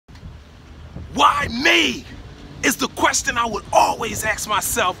Why me? Is the question I would always ask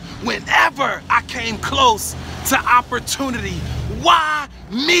myself whenever I came close to opportunity. Why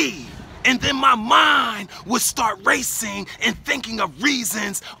me? And then my mind would start racing and thinking of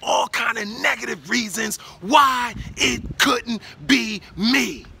reasons, all kind of negative reasons, why it couldn't be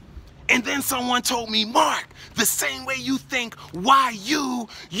me. And then someone told me, Mark, the same way you think why you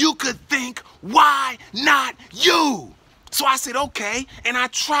could think why not you. So I said, okay, and I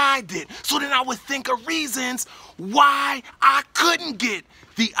tried it. So then I would think of reasons why I couldn't get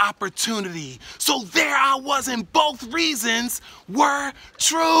the opportunity. So there I was, and both reasons were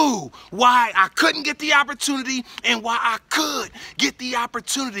true. Why I couldn't get the opportunity and why I could get the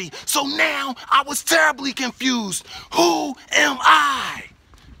opportunity. So now I was terribly confused. Who am I?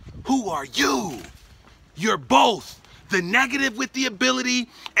 Who are you? You're both. The negative with the ability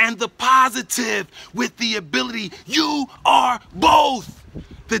and the positive with the ability. You are both.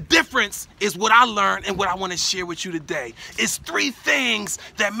 The difference is what I learned and what I want to share with you today. It's three things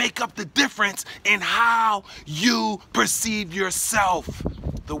that make up the difference in how you perceive yourself.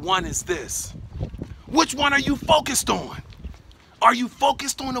 The one is this. Which one are you focused on? Are you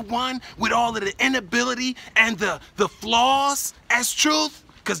focused on the one with all of the inability and the flaws as truth?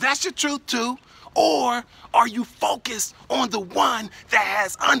 Because that's your truth too. Or are you focused on the one that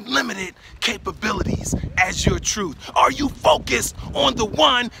has unlimited capabilities as your truth? Are you focused on the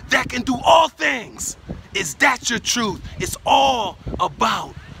one that can do all things? Is that your truth? It's all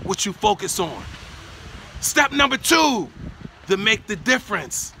about what you focus on. Step number two, to make the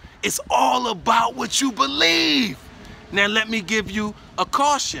difference. It's all about what you believe. Now let me give you a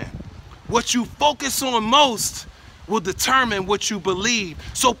caution. What you focus on most will determine what you believe.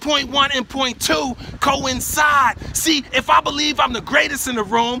 So point one and point two coincide. See, if I believe I'm the greatest in the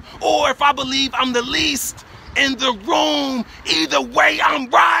room, or if I believe I'm the least in the room, either way I'm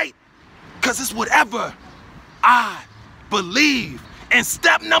right, because it's whatever I believe. And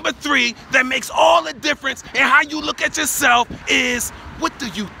step number three that makes all the difference in how you look at yourself is, what do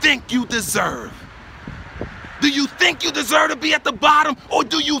you think you deserve? Do you think you deserve to be at the bottom, or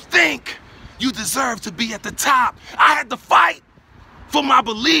do you think you deserve to be at the top? I had to fight for my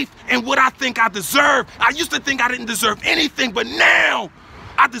belief in what I think I deserve. I used to think I didn't deserve anything, but now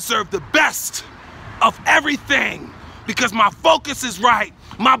I deserve the best of everything because my focus is right,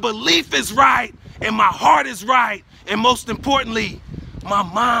 my belief is right, and my heart is right, and most importantly, my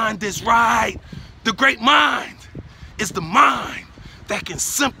mind is right. The great mind is the mind that can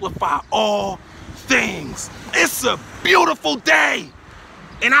simplify all things. It's a beautiful day.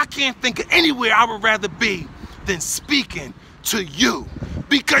 And I can't think of anywhere I would rather be than speaking to you,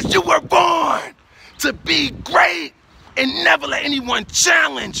 because you were born to be great, and never let anyone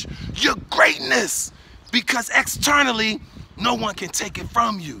challenge your greatness, because externally, no one can take it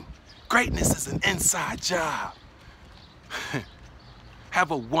from you. Greatness is an inside job.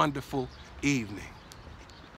 Have a wonderful evening.